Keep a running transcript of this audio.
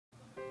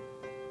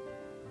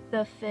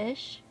The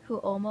fish who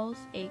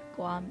almost ate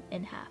Guam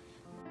in half.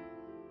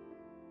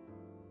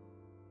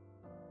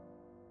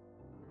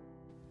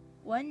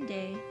 One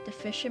day, the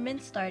fishermen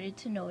started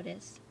to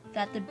notice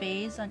that the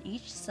bays on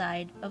each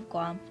side of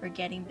Guam were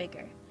getting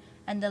bigger,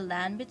 and the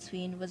land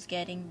between was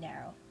getting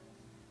narrow.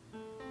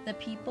 The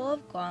people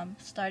of Guam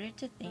started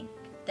to think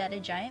that a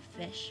giant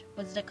fish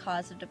was the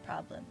cause of the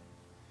problem.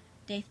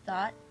 They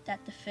thought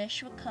that the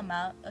fish would come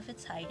out of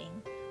its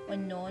hiding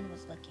when no one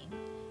was looking,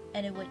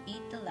 and it would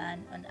eat the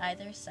land on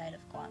either side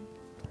of Guam.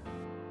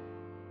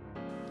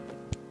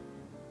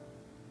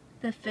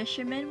 The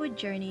fishermen would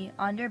journey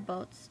on their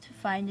boats to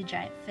find the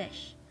giant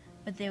fish,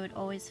 but they would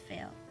always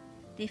fail.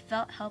 They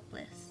felt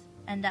helpless,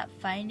 and that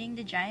finding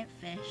the giant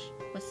fish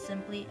was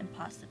simply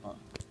impossible.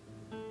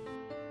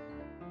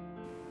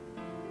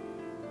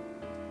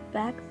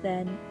 Back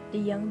then, the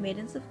young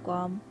maidens of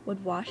Guam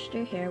would wash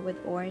their hair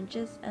with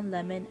oranges and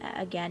lemon at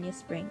Agania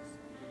Springs,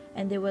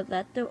 and they would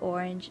let the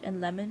orange and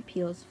lemon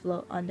peels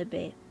float on the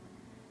bay.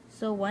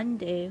 So one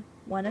day,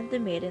 one of the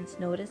maidens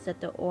noticed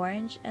that the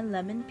orange and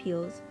lemon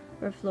peels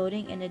were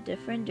floating in a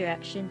different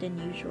direction than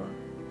usual.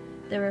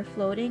 They were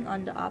floating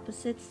on the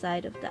opposite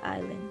side of the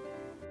island.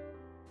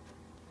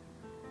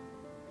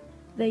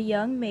 The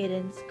young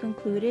maidens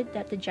concluded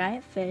that the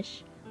giant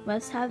fish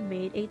must have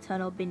made a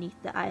tunnel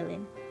beneath the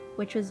island,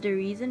 which was the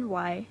reason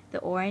why the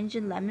orange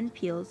and lemon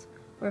peels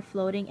were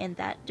floating in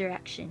that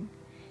direction.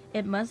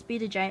 It must be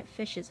the giant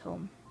fish's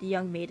home, the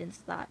young maidens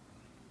thought.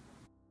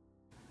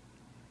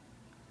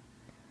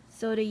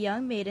 So the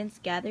young maidens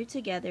gathered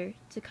together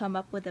to come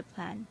up with a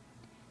plan.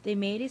 They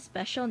made a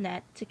special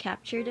net to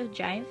capture the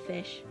giant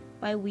fish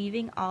by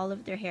weaving all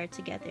of their hair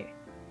together.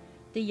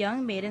 The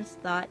young maidens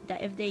thought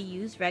that if they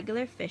used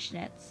regular fish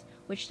nets,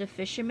 which the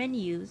fishermen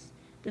use,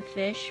 the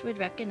fish would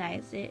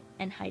recognize it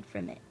and hide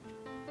from it.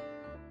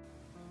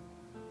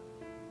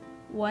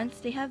 Once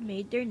they have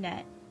made their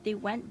net, they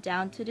went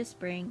down to the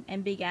spring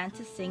and began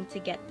to sing to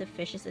get the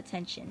fish's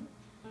attention.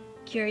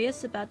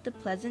 Curious about the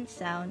pleasant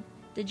sound,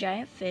 the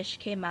giant fish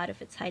came out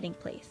of its hiding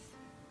place.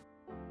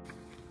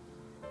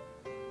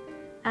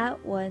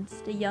 At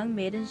once, the young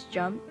maidens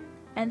jumped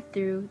and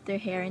threw their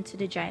hair into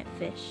the giant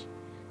fish,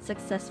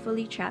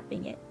 successfully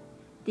trapping it.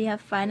 They have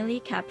finally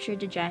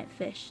captured the giant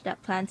fish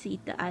that planned to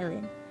eat the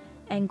island,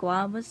 and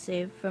Guam was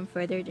saved from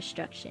further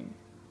destruction.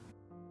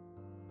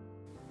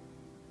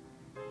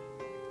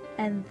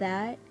 And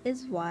that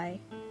is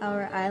why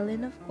our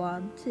island of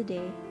Guam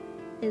today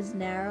is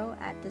narrow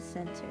at the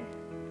center.